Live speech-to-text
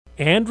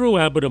Andrew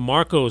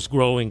Abitamarco is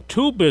growing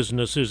two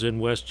businesses in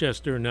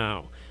Westchester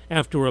now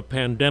after a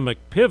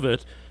pandemic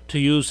pivot to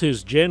use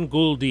his Jen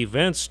Gould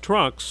Events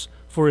trucks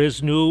for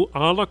his new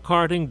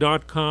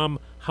alacarting.com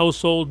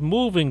household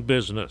moving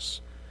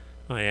business.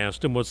 I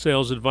asked him what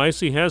sales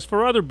advice he has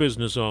for other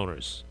business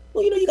owners.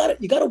 Well, you got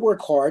to work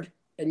hard,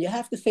 and you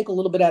have to think a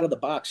little bit out of the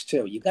box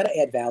too. You got to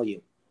add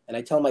value. And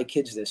I tell my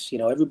kids this,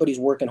 everybody's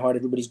working hard,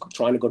 everybody's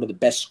trying to go to the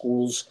best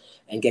schools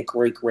and get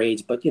great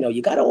grades, but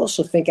you got to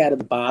also think out of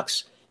the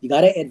box. You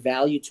got to add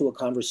value to a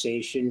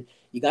conversation.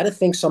 You got to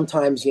think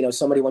sometimes,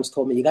 somebody once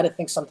told me, you got to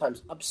think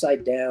sometimes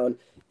upside down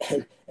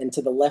and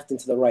to the left and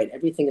to the right.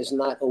 Everything is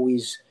not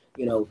always,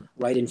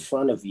 right in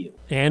front of you.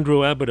 Andrew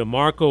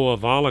Abitamarco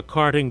of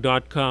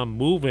alacarting.com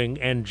Moving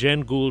and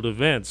Jen Gould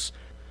Events.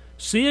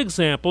 See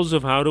examples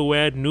of how to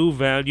add new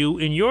value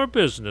in your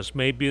business,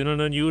 maybe in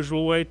an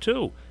unusual way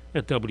too,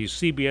 at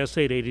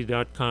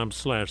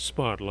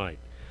WCBS880.com/spotlight.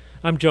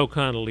 I'm Joe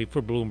Connolly for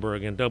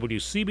Bloomberg and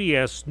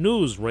WCBS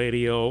News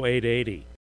Radio 880.